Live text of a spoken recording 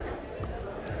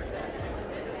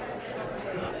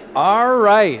All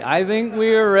right, I think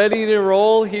we are ready to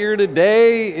roll here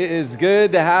today. It is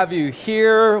good to have you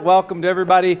here. Welcome to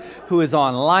everybody who is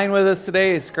online with us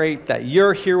today. It's great that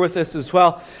you're here with us as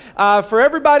well. For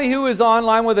everybody who is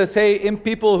online with us, hey, and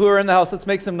people who are in the house, let's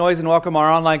make some noise and welcome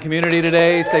our online community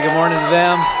today. Say good morning to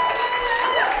them.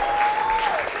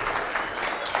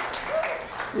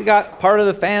 We got part of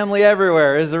the family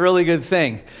everywhere. It's a really good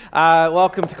thing.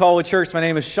 Welcome to Colwood Church. My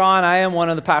name is Sean. I am one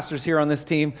of the pastors here on this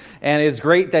team, and it is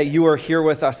great that you are here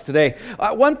with us today.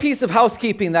 One piece of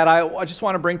housekeeping that I just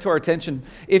want to bring to our attention.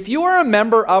 If you are a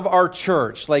member of our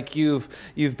church, like you've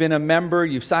been a member,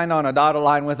 you've signed on a dotted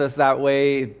line with us that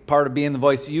way, part of being the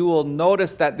voice, you will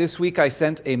notice that this week I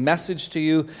sent a message to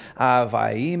you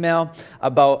via email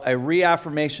about a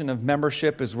reaffirmation of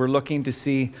membership as we're looking to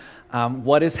see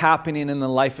what is happening in the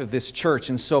life of this church.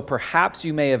 And so perhaps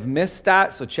you may have missed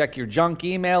that, so check your junk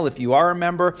email if you are a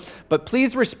member, but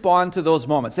please respond to those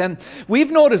moments. And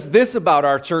we've noticed this about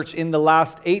our church in the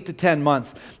last 8 to 10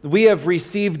 months. We have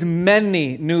received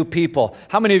many new people.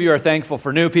 How many of you are thankful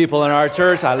for new people in our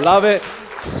church? I love it.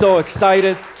 So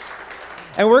excited.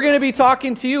 And we're going to be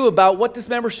talking to you about what does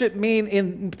membership mean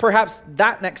in perhaps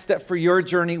that next step for your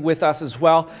journey with us as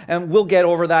well. And we'll get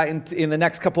over that in the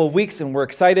next couple of weeks, and we're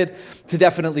excited to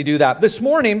definitely do that. This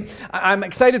morning, I'm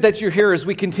excited that you're here as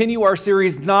we continue our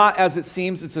series, Not As It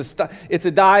Seems. It's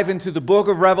a dive into the book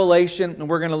of Revelation, and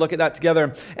we're going to look at that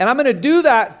together. And I'm going to do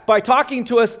that by talking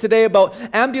to us today about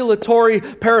ambulatory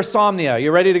parasomnia.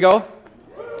 You ready to go?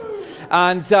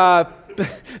 And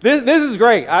This is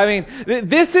great. I mean,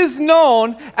 this is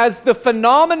known as the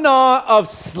phenomena of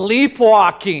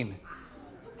sleepwalking.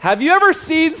 Have you ever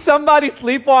seen somebody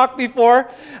sleepwalk before?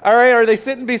 All right, are they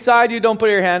sitting beside you? Don't put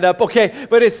your hand up. Okay,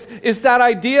 but it's that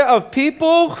idea of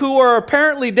people who are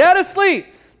apparently dead asleep.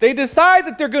 They decide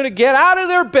that they're going to get out of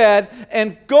their bed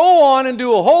and go on and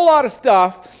do a whole lot of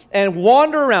stuff and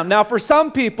wander around. Now, for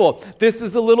some people, this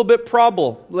is a little bit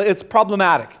it's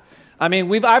problematic. I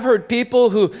mean, I've heard people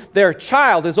who their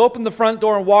child has opened the front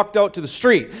door and walked out to the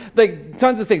street. Like,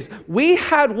 tons of things. We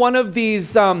had one of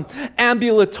these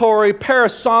ambulatory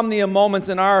parasomnia moments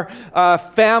in our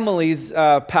family's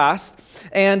past.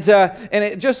 And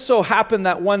it just so happened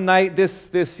that one night,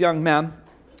 this young man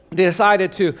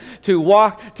decided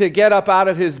to get up out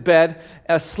of his bed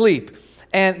asleep.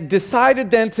 And decided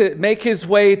then to make his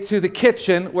way to the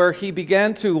kitchen, where he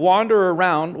began to wander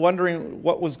around, wondering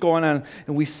what was going on.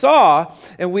 And we saw,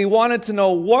 and we wanted to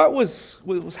know what was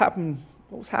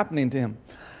happening to him.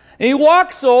 And he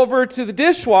walks over to the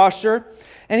dishwasher,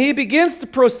 and he begins to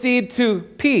proceed to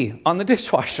pee on the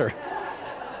dishwasher.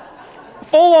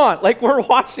 Full on, like we're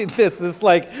watching this. It's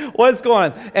like, what's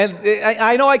going on? And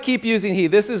I know I keep using he.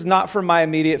 This is not from my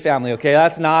immediate family, okay?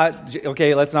 Let's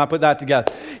not put that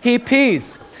together. He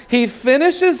pees. He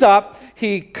finishes up.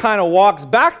 He kind of walks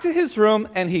back to his room,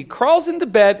 and he crawls into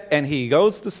bed, and he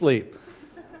goes to sleep.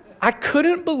 I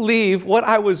couldn't believe what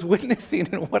I was witnessing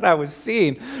and what I was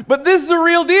seeing. But this is a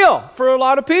real deal for a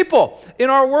lot of people in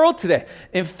our world today.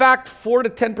 In fact, 4 to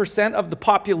 10% of the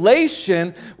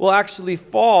population will actually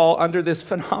fall under this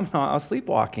phenomenon of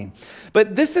sleepwalking.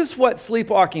 But this is what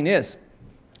sleepwalking is.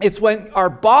 It's when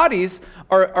our bodies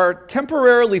are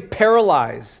temporarily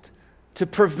paralyzed to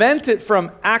prevent it from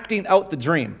acting out the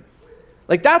dream.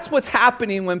 Like, that's what's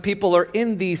happening when people are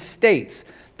in these states.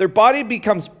 Their body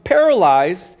becomes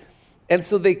paralyzed, and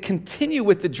so they continue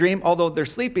with the dream, although they're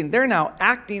sleeping. They're now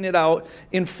acting it out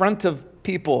in front of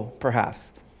people,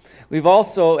 perhaps. We've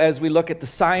also, as we look at the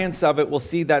science of it, we'll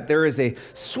see that there is a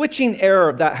switching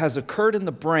error that has occurred in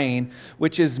the brain,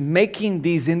 which is making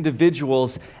these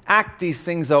individuals act these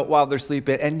things out while they're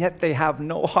sleeping, and yet they have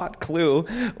no hot clue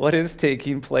what is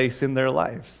taking place in their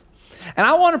lives. And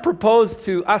I want to propose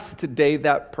to us today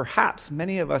that perhaps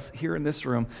many of us here in this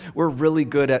room, we're really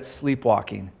good at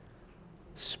sleepwalking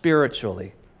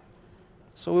spiritually.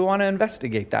 So we want to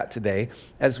investigate that today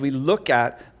as we look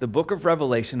at the book of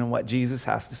Revelation and what Jesus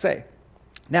has to say.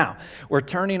 Now, we're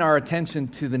turning our attention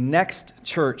to the next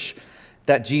church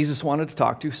that Jesus wanted to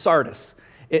talk to, Sardis.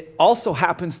 It also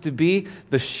happens to be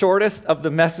the shortest of the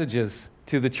messages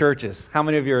to the churches. How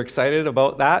many of you are excited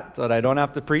about that? So that I don't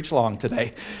have to preach long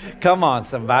today. Come on,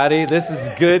 somebody. This is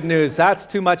good news. That's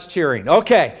too much cheering.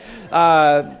 Okay.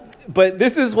 But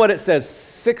this is what it says.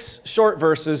 6 short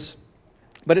verses.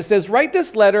 But it says, "Write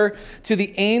this letter to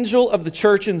the angel of the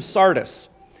church in Sardis.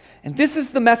 And this is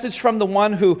the message from the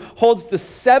one who holds the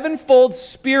sevenfold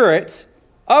Spirit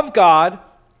of God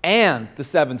and the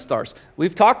 7 stars."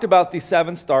 We've talked about these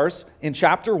 7 stars in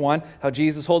chapter 1, how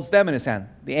Jesus holds them in his hand,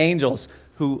 the angels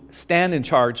who stand in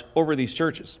charge over these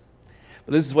churches.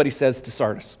 But this is what he says to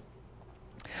Sardis.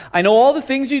 "I know all the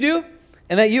things you do,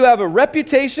 and that you have a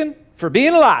reputation for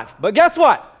being alive. But guess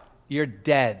what? You're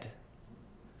dead.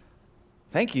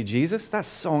 Thank you, Jesus. That's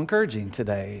so encouraging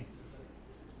today.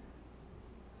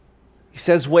 He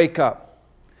says, wake up.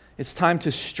 It's time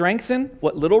to strengthen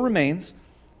what little remains,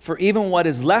 for even what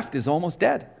is left is almost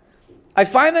dead. I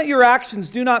find that your actions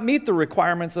do not meet the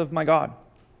requirements of my God.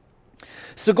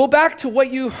 So go back to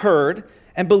what you heard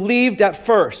and believed at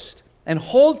first, and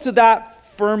hold to that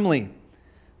firmly.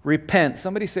 Repent.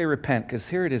 Somebody say repent, because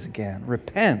here it is again.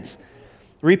 Repent.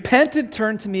 Repent and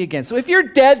turn to me again. So if you're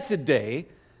dead today,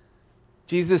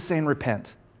 Jesus is saying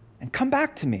repent and come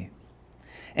back to me.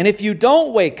 And if you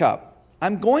don't wake up,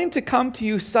 I'm going to come to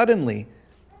you suddenly,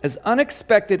 as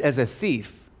unexpected as a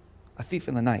thief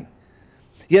in the night.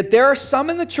 Yet there are some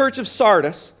in the church of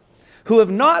Sardis who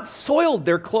have not soiled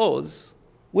their clothes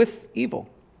with evil.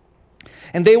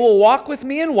 And they will walk with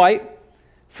me in white,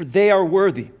 for they are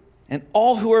worthy. And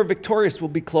all who are victorious will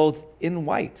be clothed in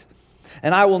white.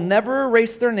 And I will never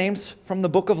erase their names from the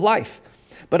book of life,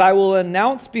 but I will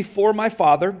announce before my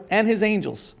Father and his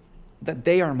angels that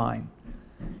they are mine.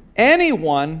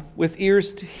 Anyone with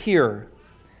ears to hear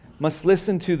must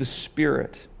listen to the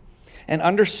Spirit and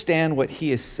understand what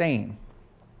he is saying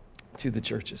to the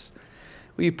churches.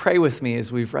 Will you pray with me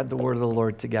as we've read the word of the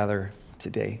Lord together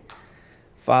today?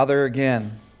 Father,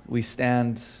 again, we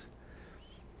stand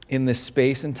in this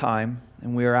space and time,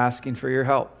 and we are asking for your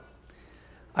help.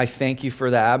 I thank you for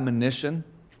the admonition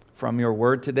from your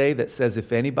word today that says,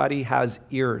 if anybody has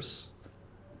ears,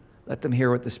 let them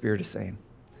hear what the Spirit is saying.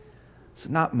 So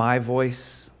not my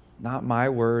voice, not my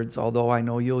words, although I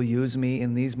know you'll use me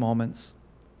in these moments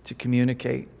to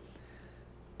communicate,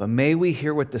 but may we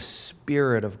hear what the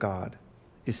Spirit of God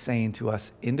is saying to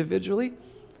us individually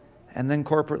and then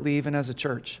corporately, even as a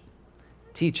church.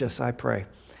 Teach us, I pray.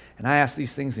 And I ask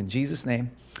these things in Jesus'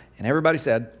 name. And everybody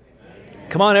said, amen.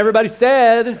 Come on, everybody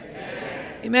said,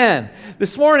 amen. Amen.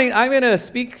 This morning, I'm going to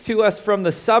speak to us from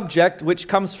the subject, which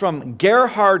comes from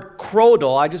Gerhard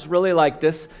Crodel. I just really like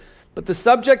this. But the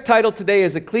subject title today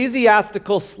is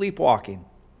Ecclesiastical Sleepwalking.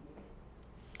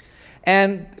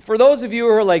 And for those of you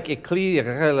who are like,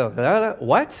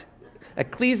 what?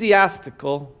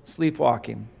 Ecclesiastical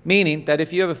sleepwalking, meaning that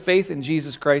if you have a faith in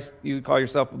Jesus Christ, you call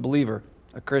yourself a believer,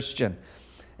 a Christian.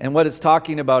 And what it's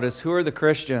talking about is who are the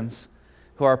Christians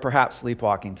who are perhaps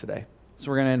sleepwalking today.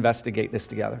 So we're going to investigate this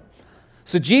together.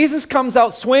 So Jesus comes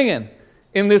out swinging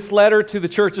in this letter to the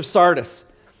church of Sardis.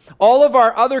 All of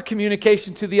our other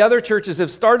communication to the other churches have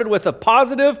started with a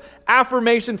positive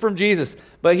affirmation from Jesus,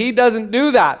 but he doesn't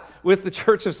do that with the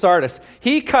church of Sardis.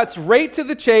 He cuts right to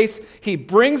the chase. He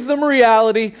brings them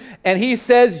reality, and he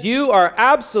says, you are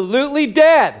absolutely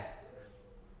dead.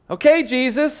 Okay,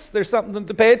 Jesus, there's something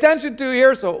to pay attention to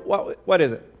here, so what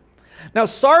is it? Now,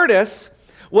 Sardis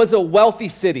was a wealthy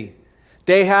city.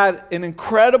 They had an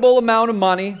incredible amount of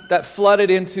money that flooded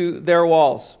into their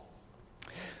walls.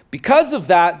 Because of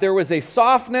that, there was a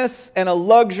softness and a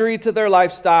luxury to their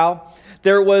lifestyle.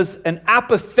 There was an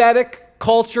apathetic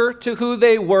culture to who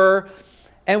they were.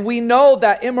 And we know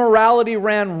that immorality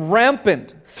ran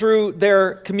rampant through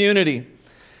their community.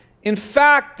 In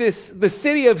fact, the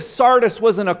city of Sardis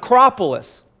was an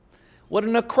acropolis. What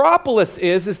an acropolis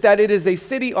is that it is a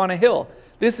city on a hill.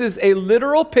 This is a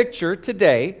literal picture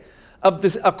today of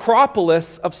the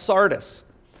acropolis of Sardis.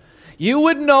 You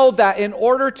would know that in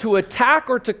order to attack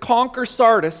or to conquer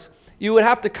Sardis, you would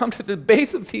have to come to the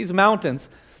base of these mountains.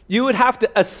 You would have to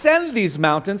ascend these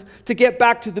mountains to get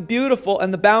back to the beautiful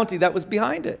and the bounty that was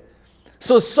behind it.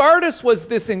 So Sardis was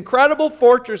this incredible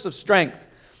fortress of strength.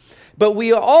 But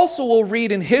we also will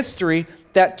read in history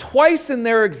that twice in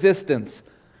their existence,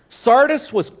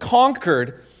 Sardis was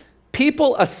conquered.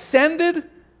 People ascended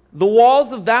the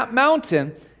walls of that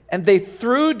mountain and they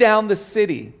threw down the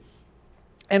city.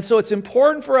 And so it's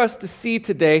important for us to see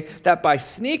today that by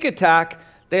sneak attack,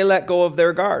 they let go of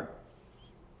their guard.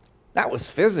 That was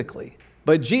physically.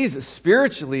 But Jesus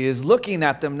spiritually is looking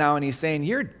at them now and he's saying,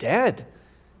 you're dead.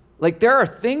 Like there are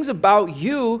things about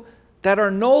you that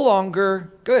are no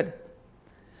longer good.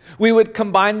 We would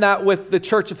combine that with the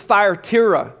church of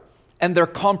Thyatira and their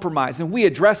compromise. And we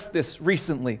addressed this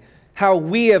recently, how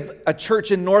we have a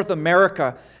church in North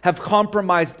America have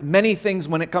compromised many things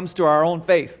when it comes to our own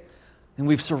faith. And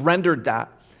we've surrendered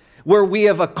that, where we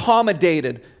have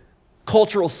accommodated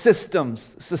cultural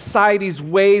systems, society's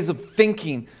ways of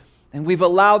thinking, and we've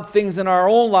allowed things in our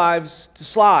own lives to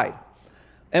slide.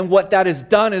 And what that has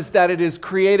done is that it has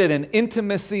created an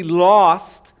intimacy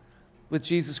lost with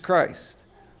Jesus Christ.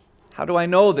 How do I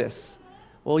know this?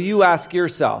 Well, you ask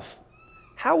yourself,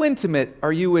 how intimate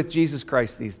are you with Jesus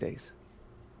Christ these days?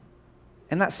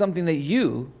 And that's something that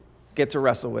you get to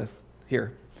wrestle with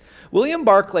here. William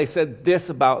Barclay said this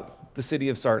about the city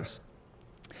of Sardis.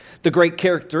 The great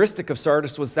characteristic of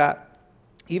Sardis was that,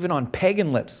 even on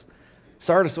pagan lips,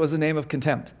 Sardis was a name of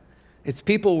contempt. Its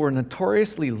people were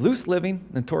notoriously loose-living,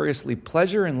 notoriously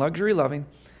pleasure and luxury-loving.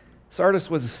 Sardis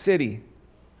was a city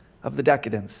of the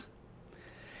decadence.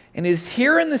 And it is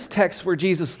here in this text where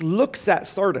Jesus looks at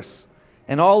Sardis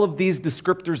and all of these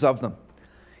descriptors of them.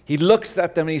 He looks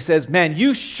at them and he says, man,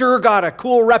 you sure got a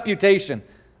cool reputation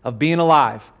of being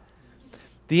alive.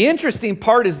 The interesting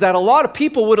part is that a lot of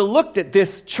people would have looked at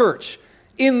this church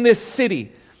in this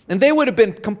city and they would have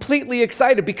been completely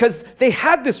excited because they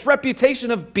had this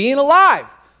reputation of being alive.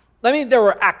 I mean, there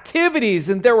were activities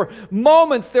and there were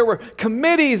moments, there were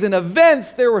committees and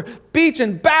events, there were beach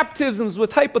and baptisms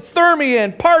with hypothermia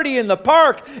and party in the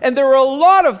park, and there were a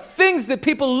lot of things that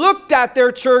people looked at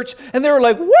their church and they were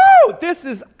like, whoa, this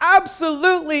is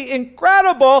absolutely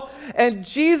incredible. And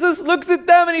Jesus looks at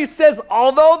them and he says,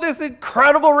 although this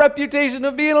incredible reputation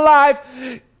of being alive,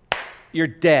 you're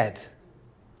dead.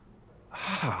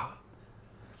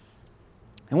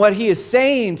 And what he is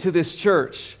saying to this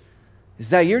church is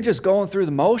that you're just going through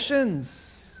the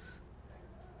motions.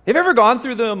 Have you ever gone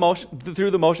through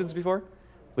the motions before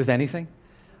with anything?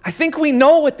 I think we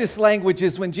know what this language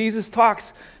is when Jesus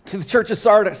talks to the church of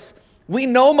Sardis. We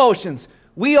know motions.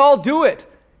 We all do it.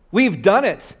 We've done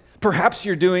it. Perhaps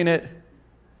you're doing it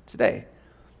today.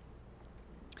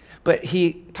 But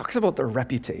he talks about their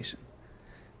reputation.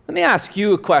 Let me ask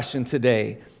you a question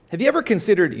today. Have you ever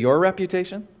considered your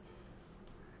reputation?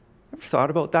 Ever thought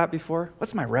about that before?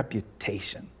 What's my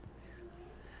reputation?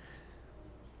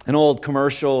 An old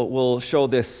commercial will show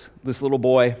this little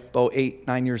boy, about 8,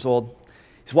 9 years old.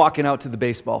 He's walking out to the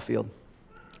baseball field.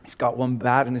 He's got one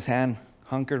bat in his hand,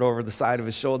 hunkered over the side of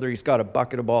his shoulder. He's got a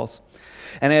bucket of balls.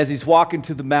 And as he's walking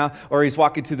to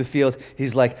the field,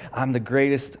 he's like, I'm the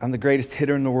greatest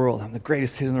hitter in the world. I'm the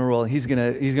greatest hitter in the world. And he's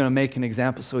gonna make an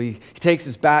example. So he takes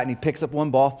his bat and he picks up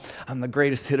one ball. I'm the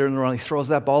greatest hitter in the world. He throws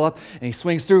that ball up and he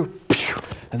swings through,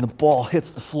 and the ball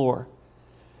hits the floor.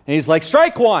 And he's like,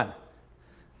 strike one.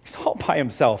 He's all by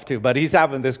himself too, but he's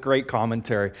having this great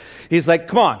commentary. He's like,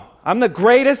 come on, I'm the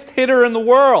greatest hitter in the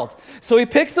world. So he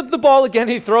picks up the ball again,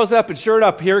 he throws it up, and sure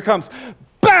enough, here it comes.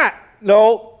 Bat!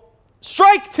 No.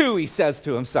 Strike two, he says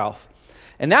to himself.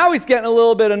 And now he's getting a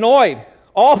little bit annoyed,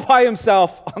 all by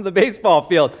himself on the baseball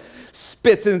field.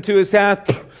 Spits into his hand,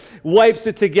 wipes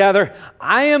it together.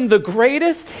 I am the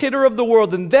greatest hitter of the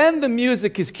world. And then the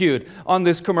music is cued on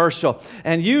this commercial.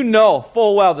 And you know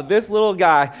full well that this little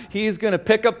guy, he's going to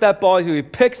pick up that ball. He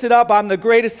picks it up. I'm the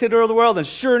greatest hitter of the world. And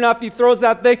sure enough, he throws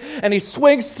that thing and he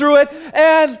swings through it.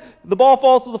 And the ball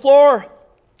falls to the floor.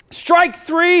 Strike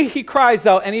three, he cries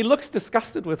out, and he looks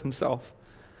disgusted with himself.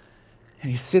 And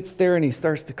he sits there and he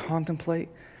starts to contemplate.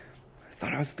 I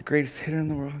thought I was the greatest hitter in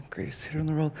the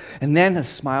world, And then a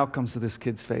smile comes to this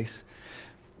kid's face.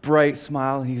 Bright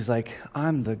smile, and he's like,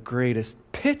 I'm the greatest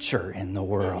pitcher in the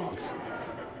world.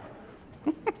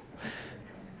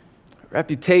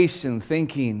 Reputation,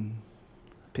 thinking,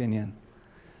 opinion.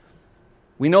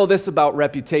 We know this about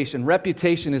reputation.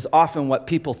 Reputation is often what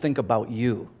people think about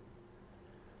you.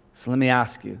 So let me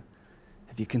ask you,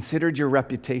 have you considered your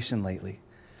reputation lately?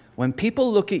 When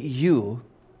people look at you,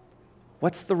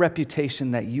 what's the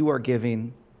reputation that you are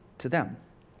giving to them?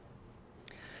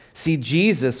 See,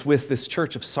 Jesus, with this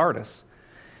church of Sardis,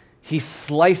 he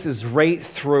slices right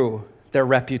through their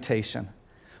reputation,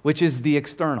 which is the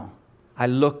external. I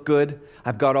look good.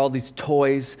 I've got all these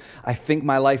toys. I think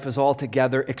my life is all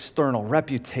together. External,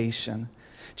 reputation.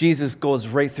 Jesus goes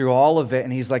right through all of it,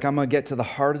 and he's like, I'm going to get to the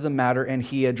heart of the matter, and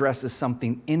he addresses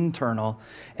something internal,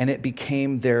 and it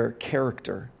became their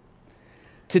character.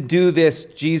 To do this,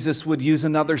 Jesus would use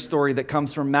another story that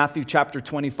comes from Matthew chapter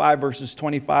 25, verses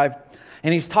 25,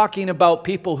 and he's talking about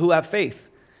people who have faith.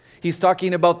 He's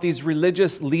talking about these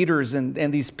religious leaders and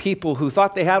these people who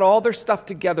thought they had all their stuff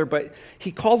together, but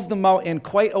he calls them out in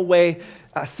quite a way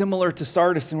similar to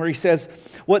Sardis, and where he says,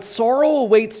 what sorrow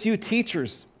awaits you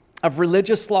teachers of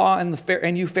religious law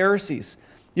and you Pharisees,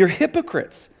 you're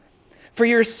hypocrites. For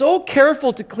you're so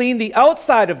careful to clean the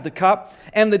outside of the cup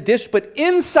and the dish, but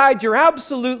inside you're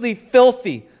absolutely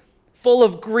filthy, full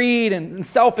of greed and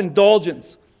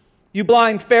self-indulgence. You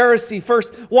blind Pharisee,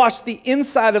 first wash the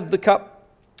inside of the cup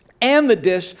and the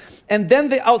dish, and then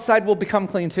the outside will become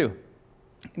clean too.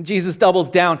 And Jesus doubles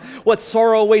down. What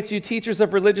sorrow awaits you, teachers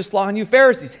of religious law, and you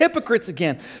Pharisees, hypocrites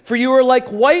again. For you are like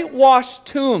whitewashed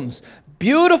tombs,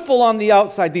 beautiful on the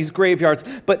outside, these graveyards,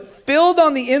 but filled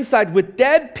on the inside with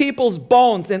dead people's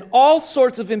bones and all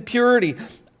sorts of impurity.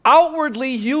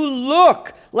 Outwardly, you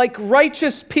look like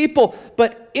righteous people,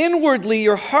 but inwardly,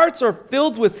 your hearts are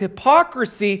filled with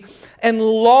hypocrisy and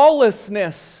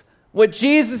lawlessness. What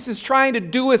Jesus is trying to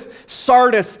do with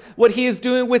Sardis, what he is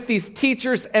doing with these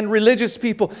teachers and religious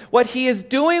people, what he is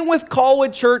doing with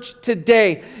Colwood Church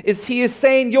today is he is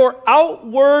saying your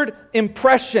outward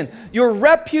impression, your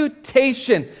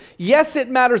reputation, yes, it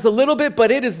matters a little bit, but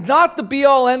it is not the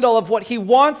be-all, end-all of what he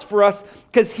wants for us,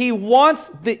 because he wants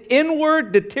the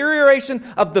inward deterioration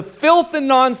of the filth and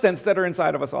nonsense that are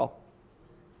inside of us all.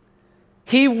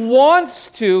 He wants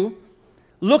to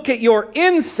look at your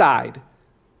inside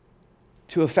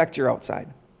to affect your outside.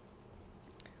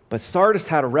 But Sardis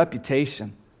had a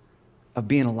reputation of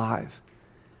being alive.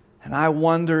 And I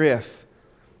wonder if,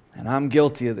 and I'm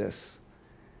guilty of this,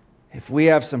 if we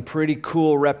have some pretty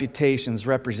cool reputations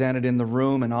represented in the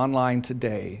room and online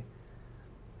today,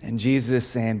 and Jesus is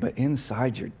saying, but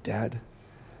inside you're dead,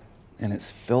 and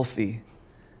it's filthy,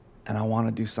 and I want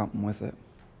to do something with it.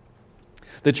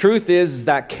 The truth is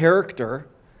that character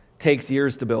takes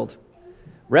years to build.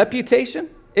 Reputation,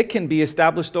 it can be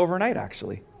established overnight,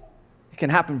 actually. It can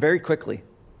happen very quickly.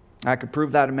 I could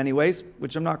prove that in many ways,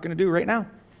 which I'm not going to do right now.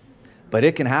 But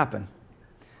it can happen.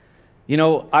 You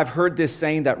know, I've heard this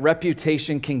saying that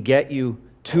reputation can get you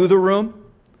to the room,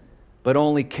 but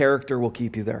only character will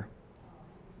keep you there.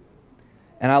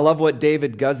 And I love what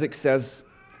David Guzik says.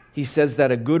 He says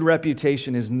that a good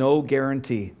reputation is no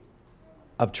guarantee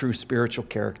of true spiritual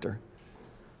character.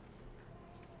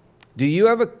 Do you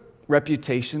have a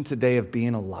reputation today of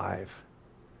being alive?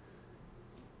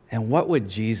 And what would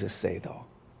Jesus say, though?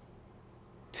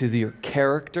 To your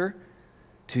character,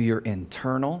 to your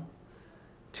internal,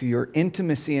 to your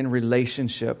intimacy and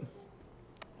relationship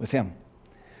with him.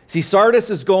 See, Sardis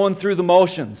is going through the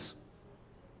motions.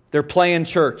 They're playing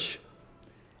church.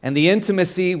 And the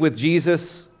intimacy with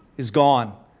Jesus is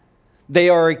gone. They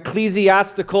are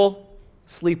ecclesiastical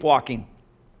sleepwalking.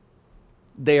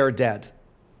 They are dead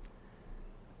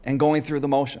and going through the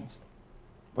motions.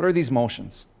 What are these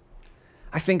motions?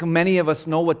 I think many of us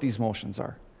know what these motions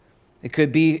are. It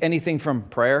could be anything from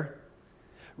prayer,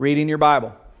 reading your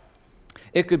Bible.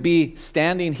 It could be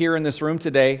standing here in this room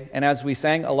today, and as we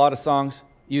sang a lot of songs,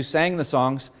 you sang the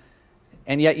songs,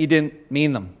 and yet you didn't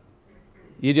mean them.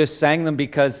 You just sang them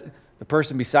because the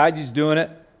person beside you is doing it,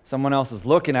 someone else is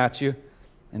looking at you,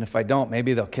 and if I don't,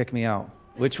 maybe they'll kick me out,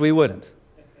 which we wouldn't.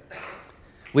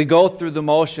 We go through the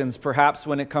motions, perhaps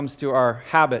when it comes to our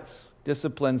habits,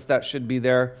 disciplines that should be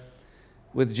there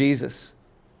with Jesus.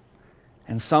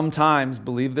 And sometimes,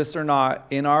 believe this or not,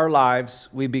 in our lives,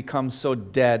 we become so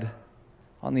dead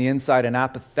on the inside and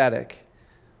apathetic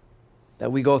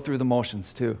that we go through the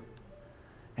motions too.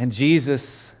 And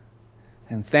Jesus,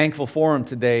 and thankful for him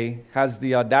today, has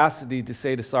the audacity to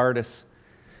say to Sardis,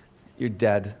 you're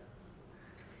dead.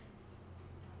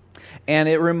 And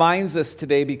it reminds us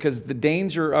today, because the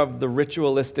danger of the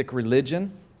ritualistic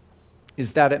religion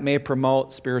is that it may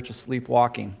promote spiritual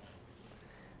sleepwalking.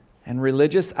 And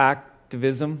religious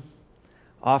activism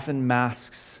often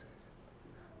masks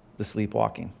the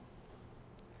sleepwalking.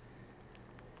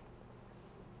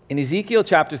 In Ezekiel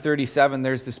chapter 37,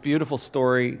 there's this beautiful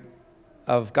story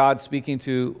of God speaking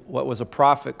to what was a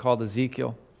prophet called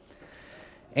Ezekiel.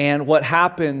 And what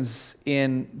happens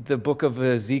in the book of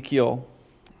Ezekiel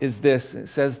is this. It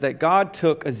says that God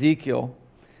took Ezekiel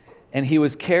and he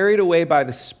was carried away by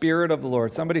the Spirit of the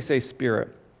Lord. Somebody say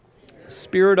Spirit.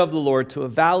 Spirit of the Lord to a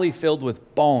valley filled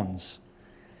with bones.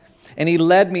 And he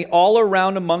led me all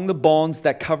around among the bones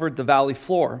that covered the valley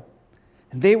floor.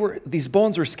 And these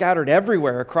bones were scattered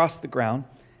everywhere across the ground,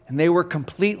 and they were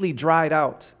completely dried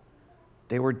out.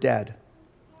 They were dead.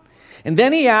 And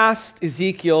then he asked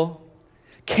Ezekiel,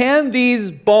 can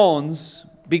these bones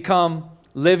become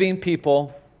living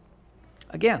people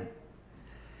again?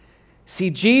 See,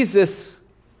 Jesus,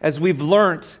 as we've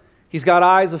learned, he's got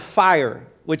eyes of fire,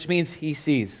 which means he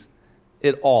sees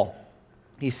it all.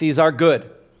 He sees our good,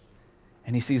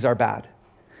 and he sees our bad.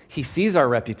 He sees our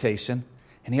reputation,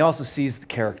 and he also sees the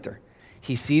character.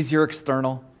 He sees your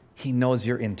external, he knows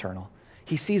your internal.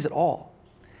 He sees it all.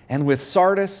 And with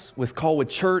Sardis, with Colwood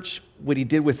Church, what he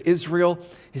did with Israel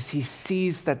is he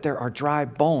sees that there are dry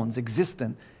bones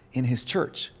existent in his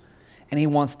church. And he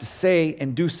wants to say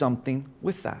and do something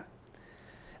with that.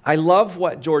 I love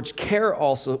what George Kerr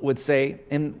also would say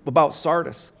about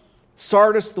Sardis.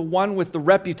 Sardis, the one with the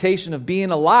reputation of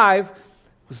being alive,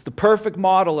 was the perfect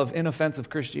model of inoffensive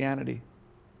Christianity.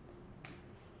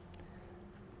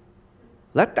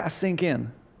 Let that sink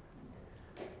in.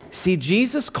 See,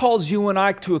 Jesus calls you and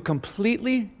I to a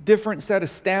completely different set of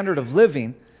standard of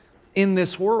living in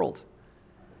this world.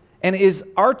 And is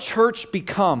our church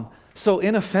become so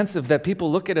inoffensive that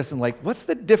people look at us and like, what's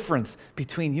the difference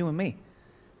between you and me?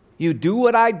 You do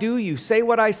what I do, you say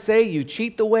what I say, you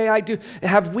cheat the way I do.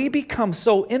 Have we become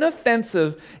so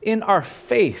inoffensive in our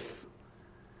faith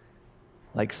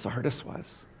like Sardis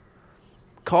was?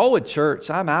 Colwood Church,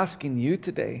 I'm asking you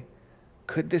today,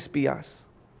 could this be us?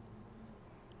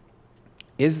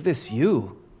 Is this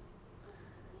you?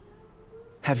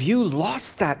 Have you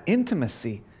lost that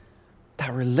intimacy,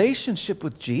 that relationship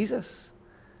with Jesus,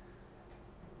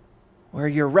 where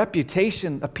your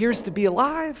reputation appears to be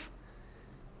alive,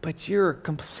 but you're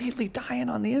completely dying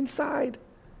on the inside?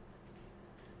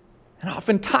 And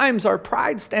oftentimes our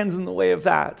pride stands in the way of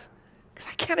that, because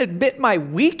I can't admit my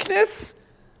weakness.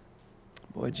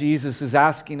 What Jesus is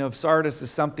asking of Sardis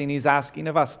is something he's asking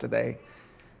of us today.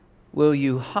 Will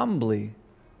you humbly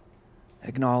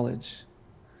acknowledge,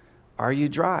 are you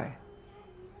dry?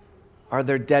 Are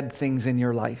there dead things in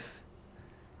your life?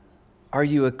 Are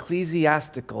you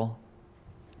ecclesiastical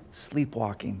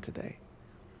sleepwalking today?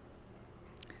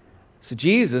 So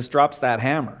Jesus drops that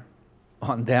hammer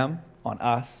on them, on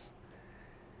us,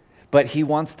 but he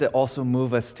wants to also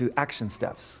move us to action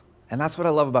steps. And that's what I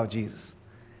love about Jesus.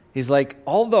 He's like,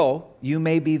 although you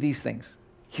may be these things,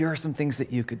 here are some things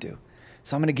that you could do.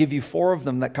 So I'm going to give you 4 of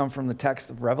them that come from the text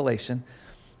of Revelation,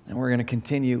 and we're going to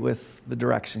continue with the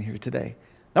direction here today.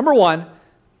 Number 1,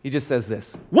 he just says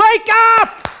this: wake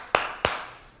up!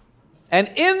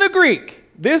 And in the Greek,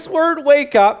 this word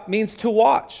wake up means to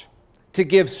watch, to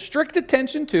give strict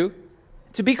attention to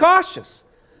be cautious.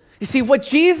 You see, what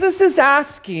Jesus is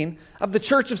asking of the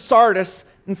church of Sardis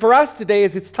and for us today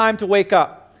is it's time to wake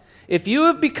up. If you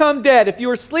have become dead, if you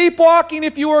are sleepwalking,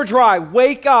 if you are dry,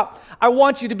 wake up. I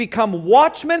want you to become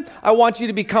watchmen. I want you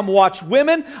to become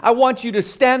watchwomen. I want you to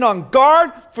stand on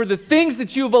guard for the things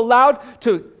that you've allowed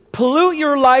to pollute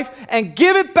your life, and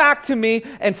give it back to me,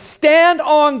 and stand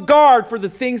on guard for the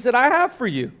things that I have for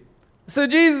you. So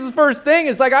Jesus' first thing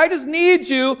is like, I just need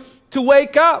you to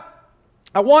wake up.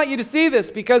 I want you to see this,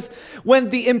 because when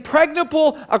the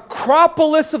impregnable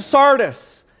Acropolis of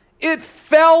Sardis, it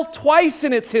fell twice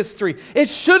in its history. It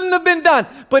shouldn't have been done,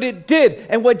 but it did.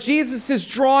 And what Jesus is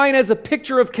drawing as a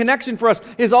picture of connection for us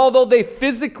is, although they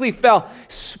physically fell,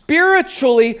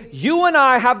 spiritually, you and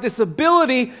I have this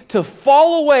ability to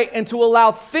fall away and to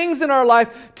allow things in our life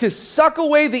to suck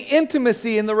away the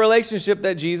intimacy in the relationship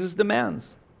that Jesus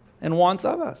demands and wants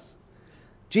of us.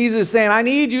 Jesus is saying, I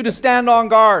need you to stand on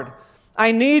guard.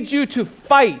 I need you to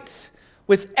fight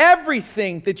with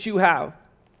everything that you have.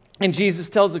 And Jesus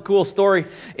tells a cool story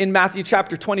in Matthew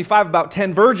chapter 25 about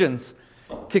 10 virgins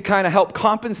to kind of help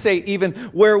compensate even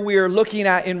where we are looking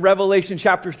at in Revelation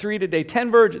chapter 3 today.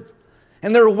 10 virgins.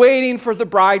 And they're waiting for the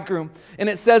bridegroom. And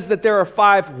it says that there are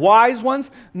 5 wise ones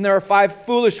and there are 5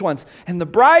 foolish ones. And the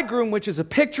bridegroom, which is a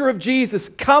picture of Jesus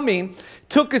coming,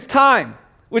 took his time,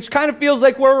 which kind of feels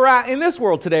like where we're at in this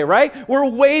world today, right? We're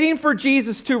waiting for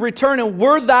Jesus to return, and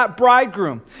we're that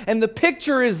bridegroom. And the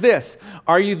picture is this: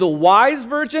 are you the wise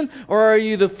virgin or are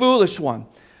you the foolish one?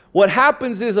 What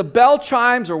happens is a bell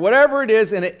chimes or whatever it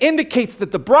is, and it indicates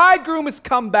that the bridegroom has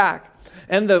come back.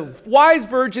 And the wise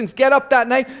virgins get up that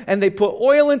night and they put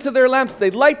oil into their lamps,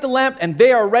 they light the lamp, and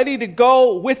they are ready to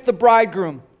go with the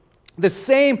bridegroom. The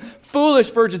same foolish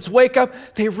virgins wake up,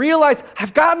 they realize,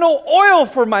 I've got no oil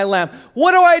for my lamp.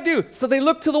 What do I do? So they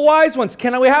look to the wise ones.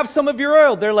 Can we have some of your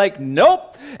oil? They're like,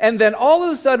 nope. And then all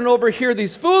of a sudden over here,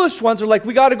 these foolish ones are like,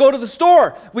 we got to go to the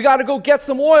store. We got to go get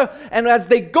some oil. And as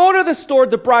they go to the store,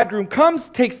 the bridegroom comes,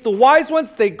 takes the wise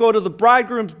ones, they go to the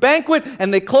bridegroom's banquet,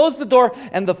 and they close the door,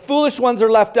 and the foolish ones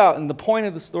are left out. And the point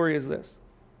of the story is this: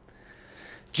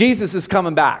 Jesus is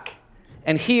coming back.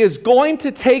 And he is going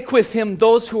to take with him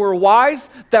those who are wise,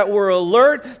 that were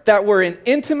alert, that were in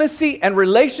intimacy and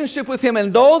relationship with him.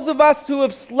 And those of us who have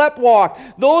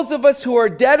sleptwalked, those of us who are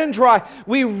dead and dry,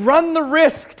 we run the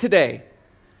risk today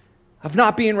of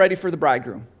not being ready for the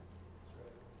bridegroom.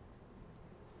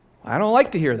 I don't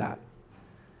like to hear that.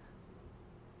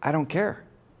 I don't care.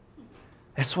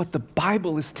 That's what the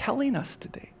Bible is telling us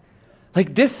today.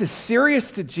 Like, this is serious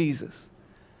to Jesus.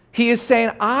 He is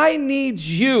saying, I need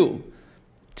you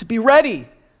to be ready,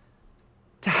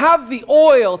 to have the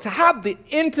oil, to have the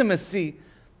intimacy.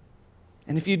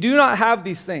 And if you do not have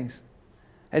these things,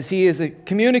 as he is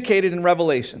communicated in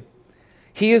Revelation,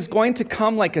 he is going to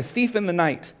come like a thief in the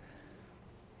night.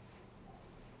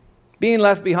 Being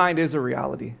left behind is a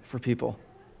reality for people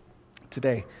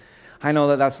today. I know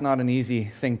that that's not an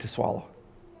easy thing to swallow.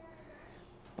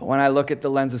 But when I look at the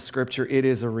lens of Scripture, it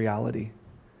is a reality.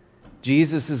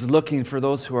 Jesus is looking for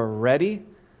those who are ready,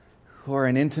 who are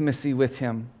in intimacy with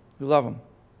him, who love him.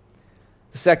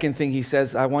 The second thing he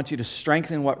says, I want you to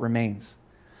strengthen what remains,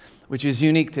 which is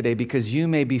unique today because you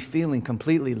may be feeling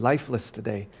completely lifeless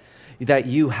today, that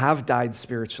you have died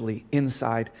spiritually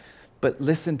inside. But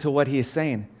listen to what he is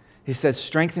saying. He says,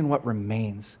 strengthen what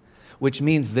remains, which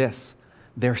means this: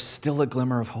 there's still a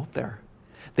glimmer of hope there.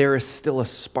 There is still a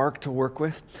spark to work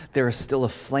with. There is still a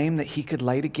flame that he could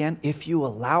light again if you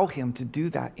allow him to do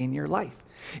that in your life.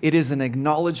 It is an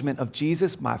acknowledgement of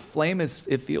Jesus. My flame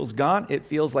it feels gone. It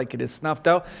feels like it is snuffed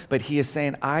out, but he is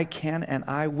saying, I can and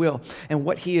I will. And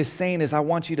what he is saying is, I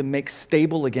want you to make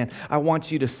stable again. I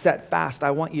want you to set fast.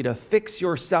 I want you to fix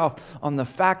yourself on the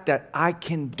fact that I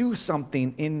can do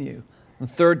something in you. The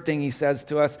third thing he says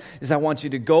to us is, I want you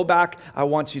to go back, I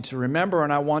want you to remember,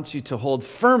 and I want you to hold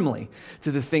firmly to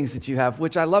the things that you have,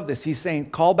 which I love this. He's saying,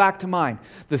 call back to mind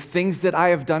the things that I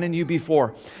have done in you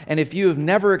before. And if you have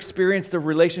never experienced a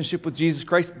relationship with Jesus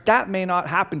Christ, that may not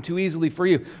happen too easily for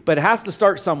you, but it has to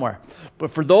start somewhere. But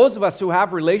for those of us who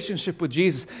have a relationship with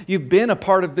Jesus, you've been a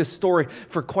part of this story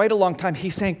for quite a long time.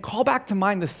 He's saying, call back to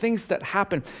mind the things that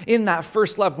happened in that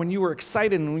first love when you were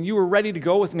excited and when you were ready to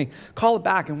go with me. Call it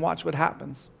back and watch what happens.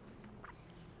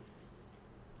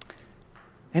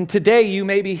 And today you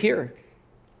may be here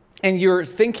and you're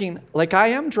thinking, like, I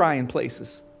am dry in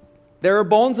places. There are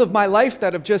bones of my life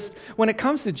that have just, when it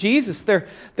comes to Jesus,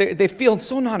 they feel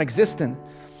so non-existent.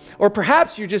 Or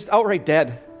perhaps you're just outright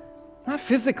dead. Not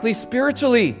physically,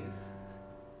 spiritually.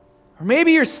 Or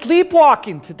maybe you're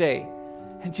sleepwalking today.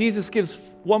 And Jesus gives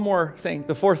one more thing,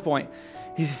 the fourth point.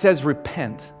 He says,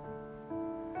 repent.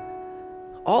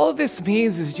 All of this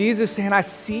means is Jesus saying, I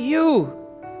see you.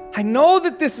 I know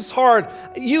that this is hard.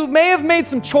 You may have made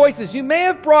some choices. You may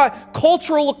have brought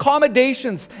cultural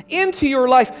accommodations into your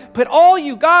life, but all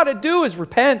you got to do is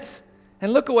repent.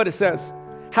 And look at what it says.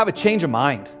 Have a change of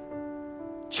mind.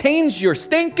 Change your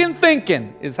stinking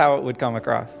thinking is how it would come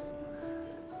across.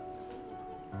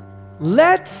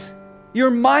 Let your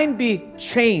mind be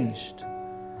changed.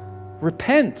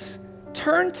 Repent.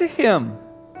 Turn to him.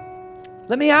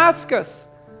 Let me ask us,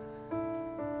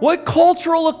 what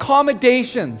cultural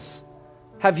accommodations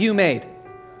have you made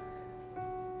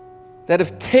that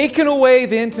have taken away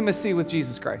the intimacy with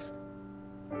Jesus Christ?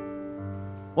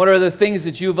 What are the things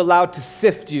that you've allowed to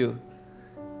sift you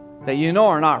that you know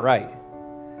are not right?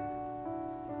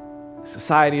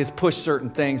 Society has pushed certain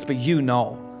things, but you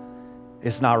know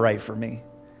it's not right for me.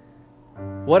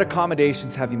 What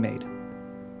accommodations have you made?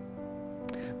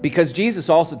 Because Jesus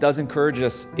also does encourage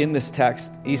us in this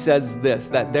text. He says this,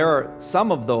 that there are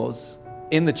some of those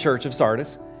in the church of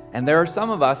Sardis, and there are some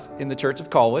of us in the church of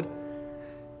Colwood.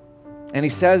 And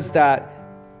he says that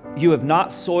you have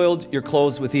not soiled your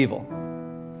clothes with evil.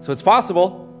 So it's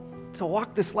possible to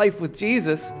walk this life with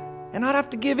Jesus and not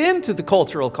have to give in to the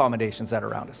cultural accommodations that are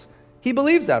around us. He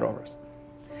believes that over us.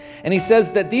 And he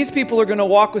says that these people are going to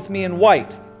walk with me in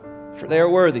white, for they are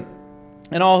worthy.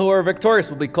 And all who are victorious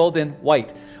will be clothed in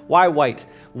white. Why white?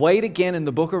 White, again, in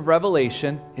the book of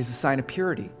Revelation, is a sign of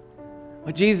purity.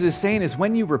 What Jesus is saying is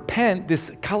when you repent,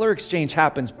 this color exchange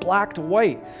happens, black to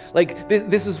white. Like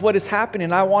this is what is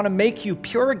happening. I want to make you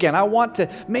pure again. I want to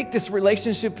make this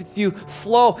relationship with you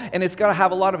flow, and it's got to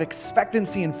have a lot of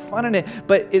expectancy and fun in it,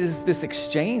 but it is this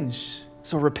exchange.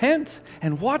 So repent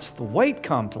and watch the white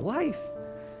come to life.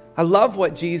 I love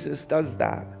what Jesus does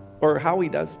that, or how he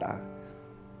does that.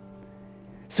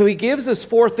 So he gives us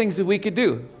 4 things that we could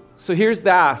do. So here's the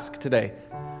ask today.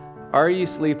 Are you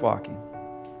sleepwalking?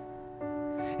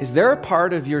 Is there a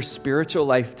part of your spiritual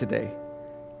life today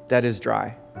that is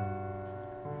dry?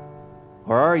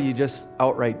 Or are you just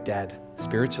outright dead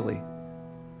spiritually?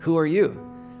 Who are you?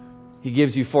 He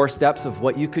gives you 4 steps of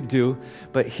what you could do,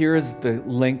 but here's the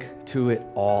link to it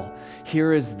all.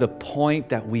 Here is the point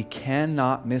that we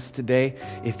cannot miss today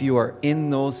if you are in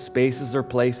those spaces or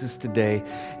places today.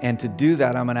 And to do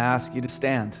that, I'm going to ask you to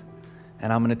stand,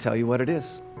 and I'm going to tell you what it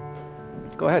is.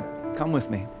 Go ahead, come with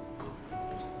me.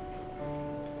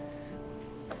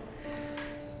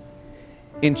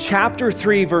 In chapter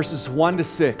 3, verses 1 to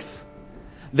 6,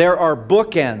 there are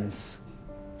bookends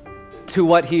to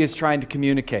what he is trying to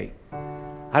communicate.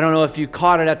 I don't know if you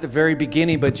caught it at the very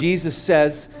beginning, but Jesus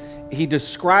says, he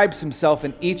describes himself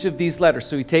in each of these letters.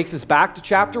 So he takes us back to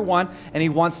chapter 1, and he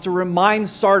wants to remind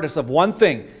Sardis of one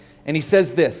thing. And he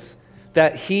says this,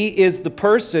 that he is the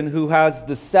person who has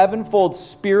the 7-fold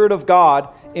Spirit of God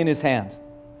in his hand.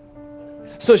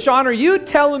 So Sean, are you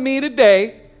telling me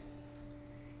today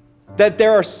that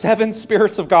there are 7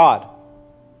 spirits of God?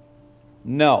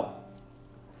 No.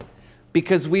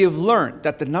 Because we have learned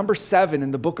that the number 7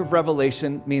 in the book of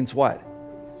Revelation means what?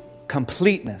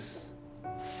 Completeness,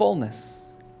 fullness,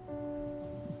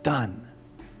 done.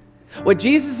 What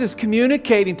Jesus is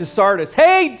communicating to Sardis,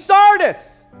 hey,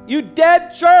 Sardis, you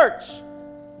dead church,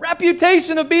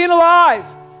 reputation of being alive.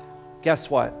 Guess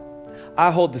what? I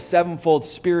hold the sevenfold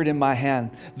Spirit in my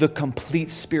hand, the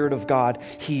complete Spirit of God.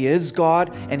 He is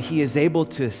God, and He is able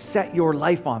to set your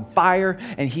life on fire,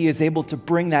 and He is able to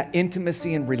bring that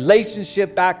intimacy and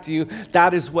relationship back to you.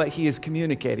 That is what He is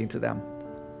communicating to them.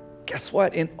 Guess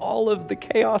what? In all of the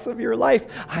chaos of your life,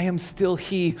 I am still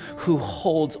He who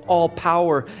holds all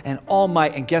power and all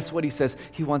might. And guess what He says?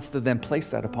 He wants to then place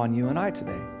that upon you and I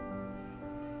today.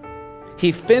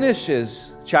 He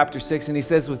finishes chapter 6 and he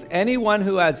says, with anyone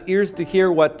who has ears to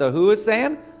hear what the who is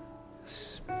saying?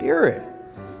 Spirit.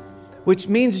 Which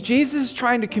means Jesus is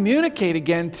trying to communicate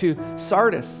again to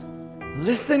Sardis.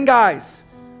 Listen, guys,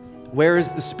 where is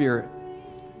the Spirit?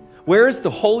 Where is the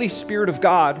Holy Spirit of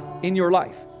God in your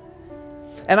life?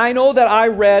 And I know that I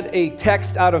read a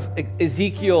text out of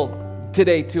Ezekiel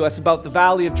today to us about the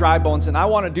valley of dry bones, and I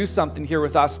want to do something here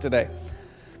with us today.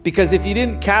 Because if you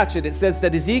didn't catch it, it says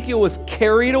that Ezekiel was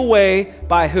carried away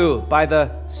by who? By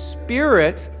the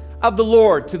Spirit of the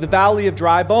Lord to the valley of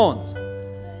dry bones.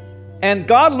 And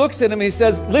God looks at him and He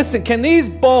says, listen, can these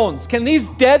bones, can these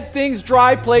dead things,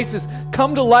 dry places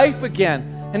come to life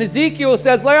again? And Ezekiel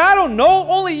says, I don't know,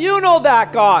 only you know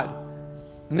that, God.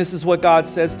 And this is what God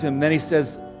says to him. Then He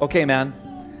says, okay, man,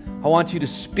 I want you to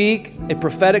speak a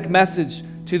prophetic message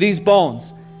to these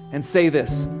bones and say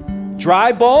this: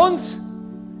 dry bones,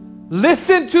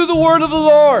 listen to the word of the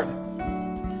Lord.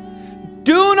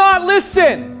 Do not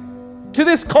listen to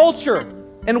this culture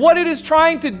and what it is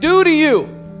trying to do to you.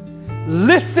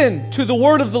 Listen to the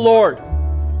word of the Lord.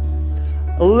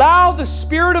 Allow the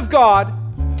Spirit of God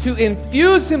to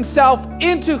infuse Himself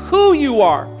into who you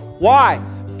are. Why?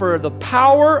 For the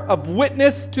power of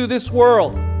witness to this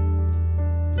world.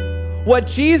 What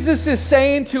Jesus is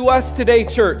saying to us today,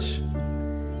 church,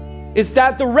 is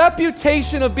that the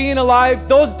reputation of being alive,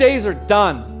 those days are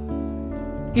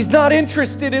done. He's not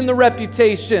interested in the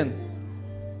reputation.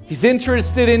 He's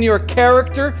interested in your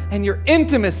character and your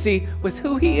intimacy with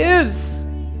who He is.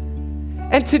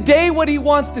 And today what He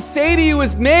wants to say to you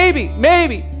is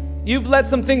maybe you've let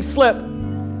some things slip.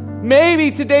 Maybe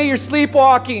today you're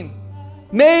sleepwalking.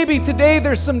 Maybe today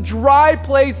there's some dry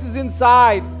places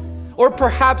inside. Or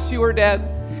perhaps you are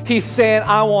dead. He's saying,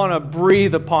 I want to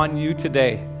breathe upon you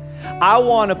today. I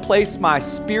want to place my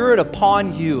Spirit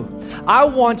upon you. I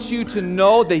want you to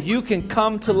know that you can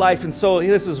come to life. And so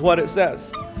this is what it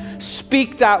says.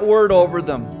 Speak that word over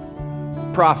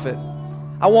them, prophet.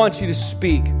 I want you to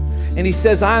speak. And He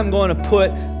says, I'm going to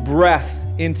put breath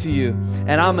into you,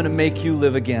 and I'm going to make you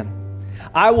live again.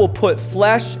 I will put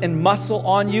flesh and muscle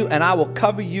on you, and I will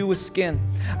cover you with skin.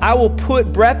 I will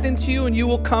put breath into you, and you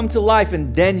will come to life,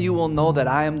 and then you will know that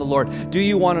I am the Lord. Do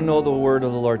you want to know the word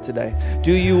of the Lord today?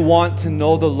 Do you want to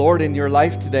know the Lord in your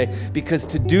life today? Because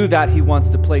to do that, He wants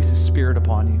to place His Spirit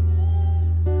upon you.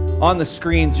 On the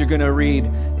screens, you're going to read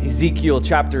Ezekiel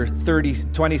chapter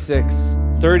 36,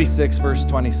 verse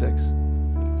 26.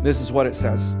 This is what it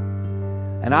says.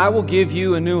 And I will give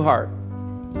you a new heart,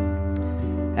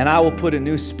 and I will put a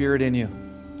new spirit in you.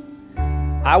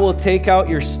 I will take out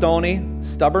your stony,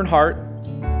 stubborn heart,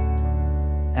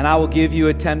 and I will give you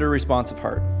a tender, responsive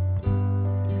heart.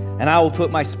 And I will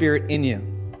put my Spirit in you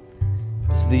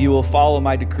so that you will follow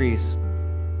my decrees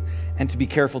and to be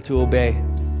careful to obey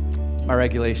my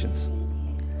regulations.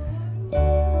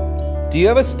 Do you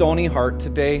have a stony heart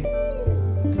today?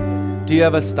 Do you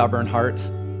have a stubborn heart?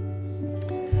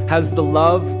 Has the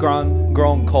love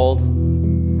grown cold?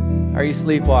 Are you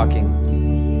sleepwalking?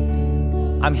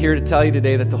 I'm here to tell you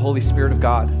today that the Holy Spirit of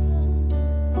God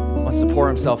wants to pour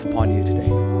Himself upon you today.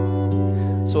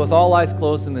 So with all eyes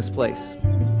closed in this place,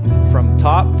 from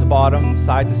top to bottom,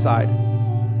 side to side,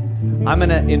 I'm going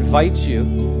to invite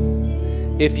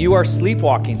you, if you are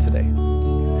sleepwalking today,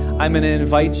 I'm going to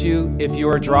invite you if you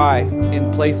are dry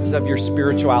in places of your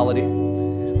spirituality.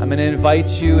 I'm going to invite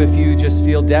you if you just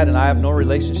feel dead and I have no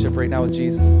relationship right now with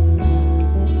Jesus.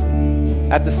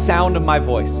 At the sound of my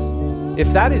voice,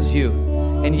 if that is you,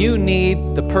 and you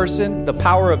need the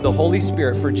power of the Holy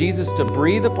Spirit for Jesus to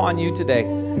breathe upon you today,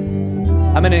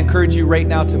 I'm going to encourage you right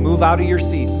now to move out of your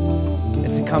seat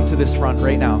and to come to this front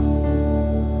right now.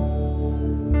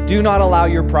 Do not allow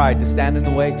your pride to stand in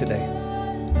the way today.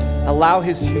 Allow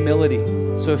His humility.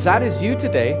 So if that is you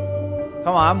today,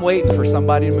 come on, I'm waiting for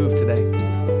somebody to move today.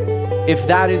 If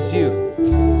that is you,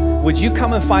 would you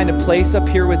come and find a place up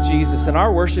here with Jesus? And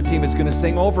our worship team is going to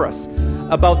sing over us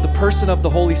about the person of the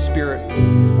Holy Spirit.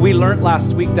 We learned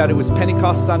last week that it was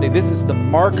Pentecost Sunday. This is the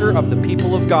marker of the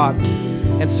people of God.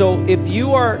 And so if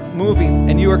you are moving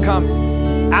and you are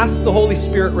coming, Ask the Holy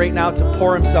Spirit right now to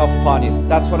pour himself upon you.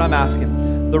 That's what I'm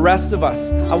asking. The rest of us,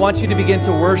 I want you to begin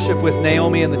to worship with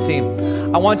Naomi and the team.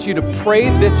 I want you to pray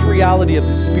this reality of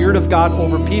the Spirit of God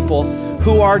over people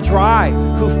who are dry,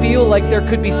 who feel like there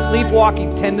could be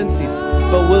sleepwalking tendencies.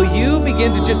 But will you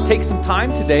begin to just take some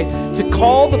time today to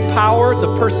call the power,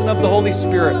 the person of the Holy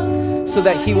Spirit, so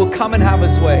that he will come and have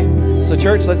his way? So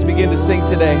church, let's begin to sing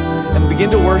today and begin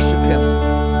to worship him.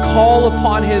 Call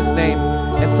upon his name.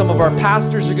 And some of our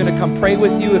pastors are going to come pray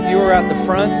with you if you are at the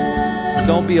front. So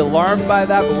don't be alarmed by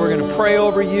that, but we're going to pray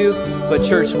over you. But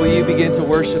church, will you begin to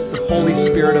worship the Holy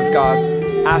Spirit of God?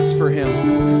 Ask for him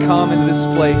to come into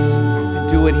this place and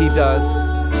do what he does.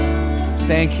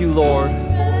 Thank you, Lord.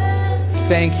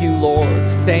 Thank you, Lord.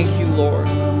 Thank you, Lord.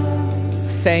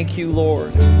 Thank you,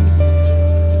 Lord.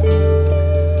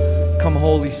 Come,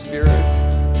 Holy Spirit.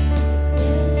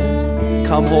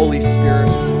 Come, Holy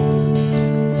Spirit.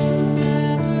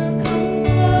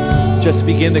 Just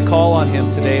begin to call on him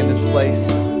today in this place.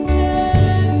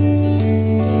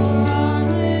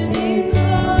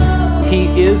 He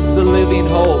is the living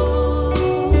hope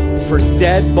for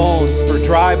dead bones, for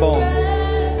dry bones.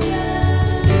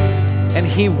 And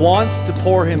he wants to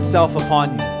pour himself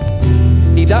upon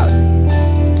you. He does.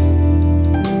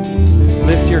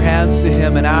 Lift your hands to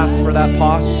him and ask for that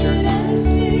posture.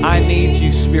 I need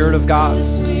you, Spirit of God.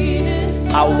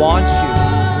 I want you.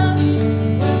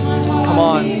 Come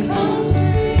on.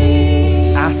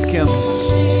 Ask him.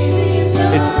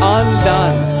 It's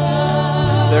undone.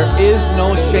 There is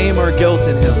no shame or guilt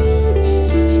in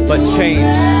him, but change,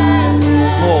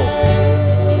 hope,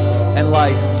 and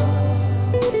life.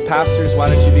 Pastors, why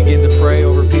don't you begin to pray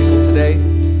over people today?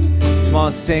 Come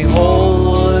on, sing,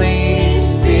 Holy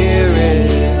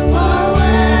Spirit.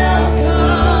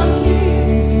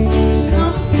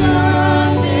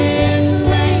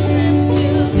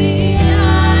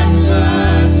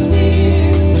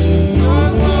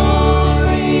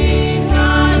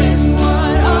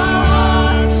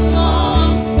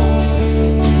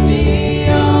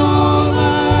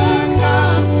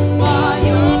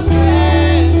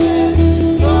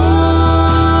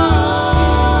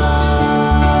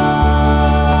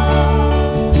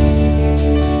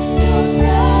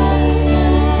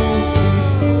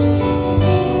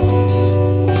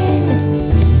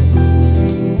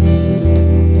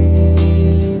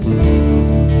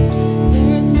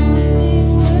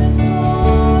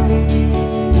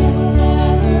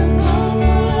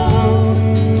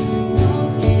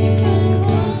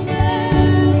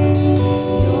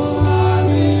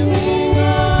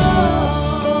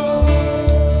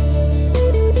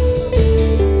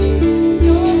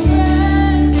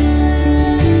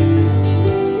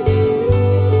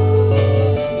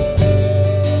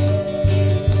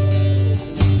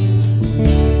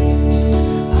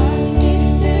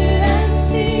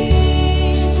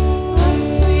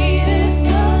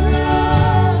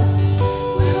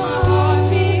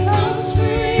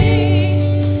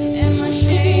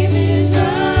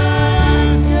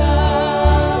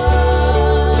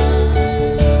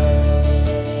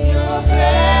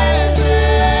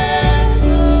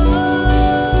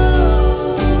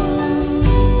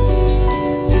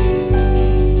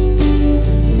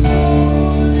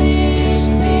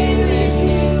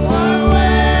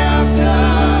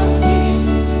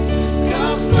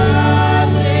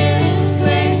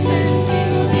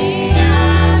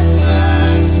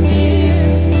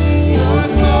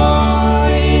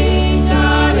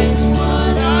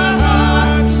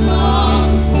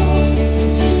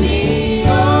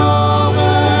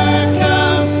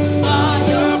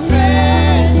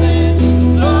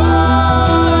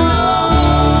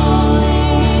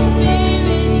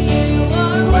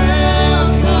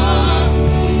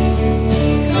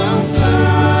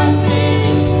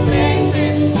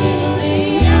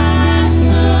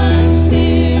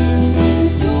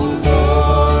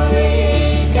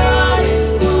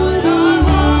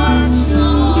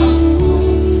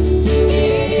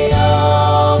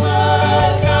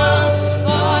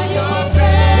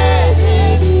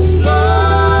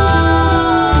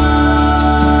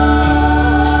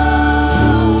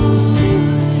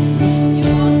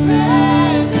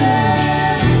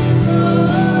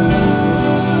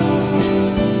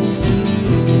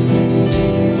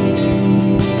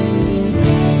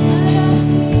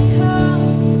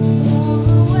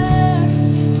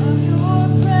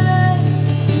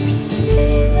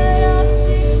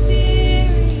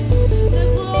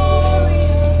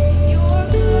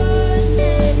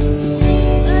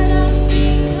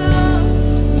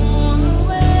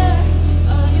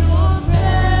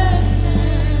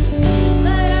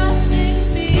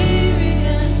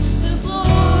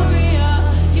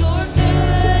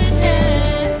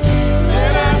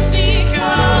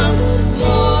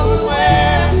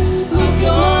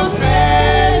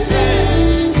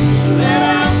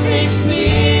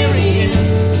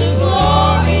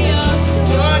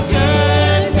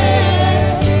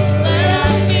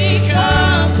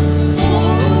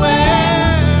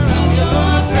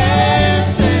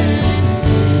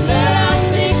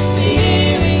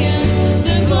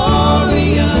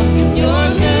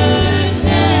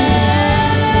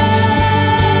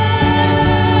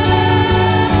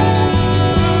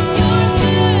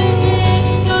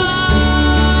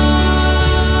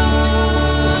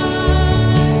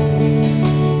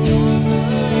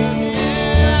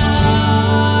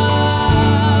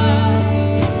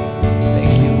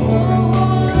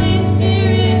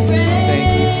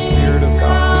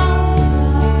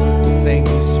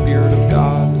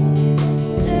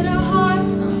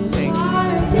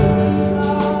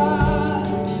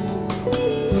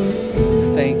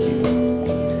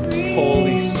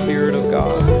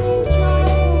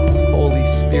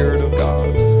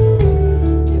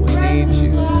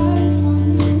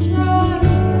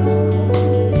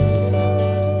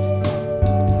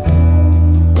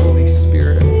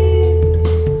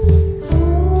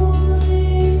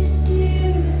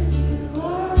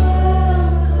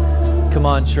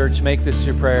 church, make this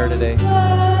your prayer today.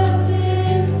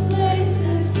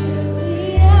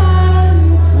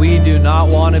 We do not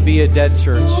want to be a dead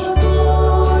church.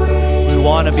 We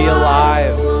want to be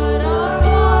alive.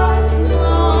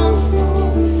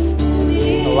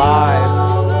 Alive.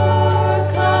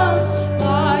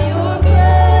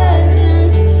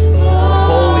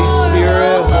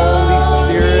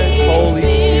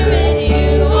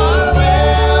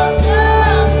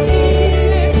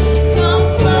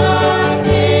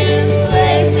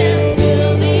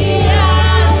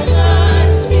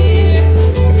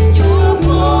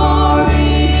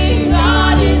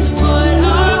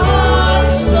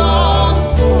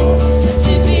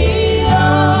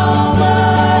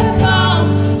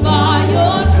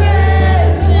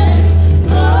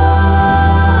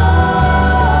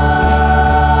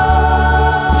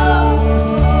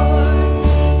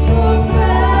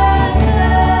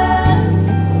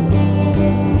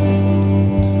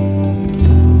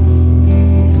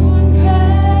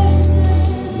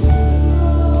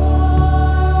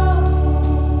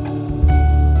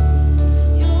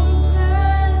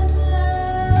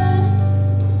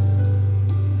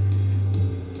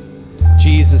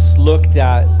 Looked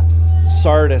at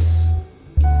Sardis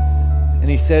and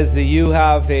he says that you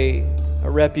have a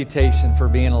reputation for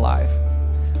being alive.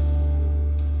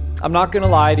 I'm not going to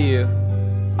lie to you.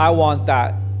 I want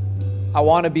that. I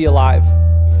want to be alive.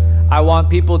 I want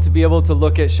people to be able to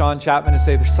look at Sean Chapman and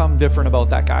say there's something different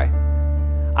about that guy.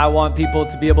 I want people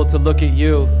to be able to look at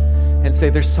you and say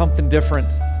there's something different,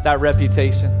 that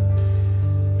reputation.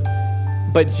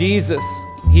 But Jesus,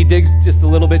 he digs just a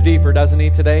little bit deeper, doesn't he,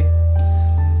 today?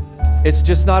 It's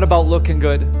just not about looking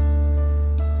good.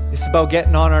 It's about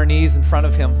getting on our knees in front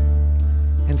of him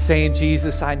and saying,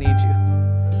 Jesus, I need you.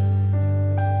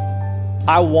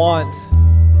 I want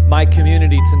my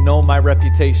community to know my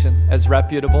reputation as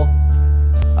reputable,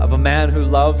 of a man who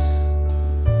loves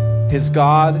his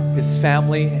God, his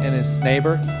family, and his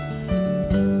neighbor.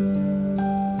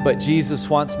 But Jesus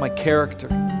wants my character.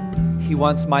 He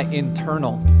wants my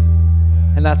internal.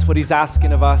 And that's what he's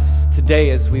asking of us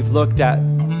today as we've looked at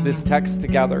this text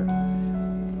together.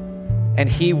 And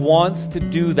he wants to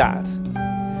do that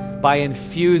by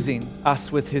infusing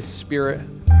us with his Spirit.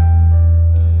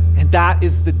 And that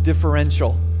is the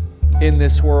differential in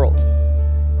this world.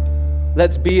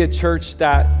 Let's be a church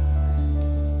that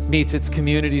meets its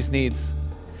community's needs,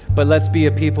 but let's be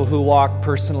a people who walk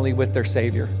personally with their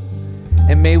Savior.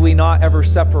 And may we not ever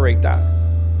separate that.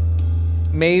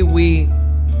 May we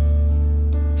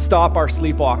stop our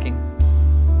sleepwalking.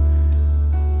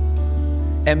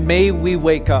 And may we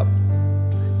wake up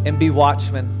and be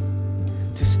watchmen,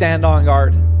 to stand on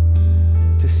guard,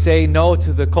 to say no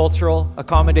to the cultural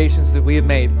accommodations that we have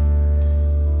made,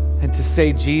 and to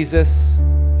say, Jesus,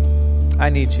 I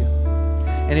need you.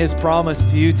 And his promise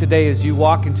to you today as you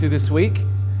walk into this week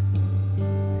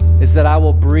is that I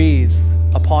will breathe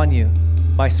upon you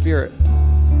my Spirit.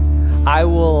 I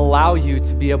will allow you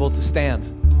to be able to stand.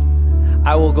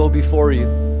 I will go before you,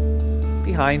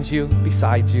 behind you,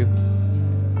 beside you.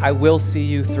 I will see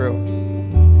you through.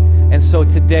 And so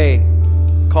today,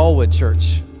 Colwood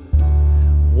Church,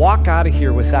 walk out of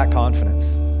here with that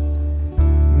confidence.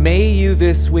 May you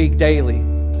this week daily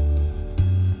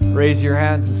raise your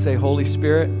hands and say, Holy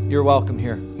Spirit, you're welcome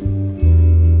here.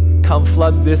 Come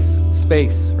flood this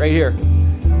space right here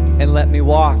and let me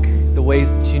walk the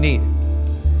ways that you need,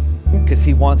 because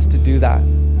he wants to do that.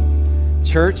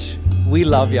 Church, we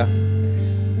love you.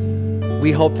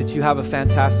 We hope that you have a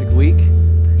fantastic week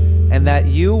and that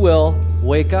you will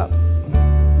wake up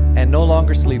and no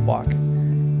longer sleepwalk.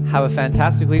 Have a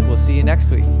fantastic week. We'll see you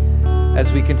next week as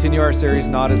we continue our series,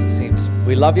 Not As It Seems.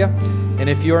 We love you. And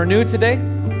if you are new today,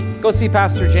 go see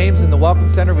Pastor James in the Welcome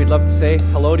Center. We'd love to say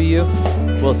hello to you.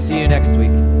 We'll see you next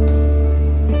week.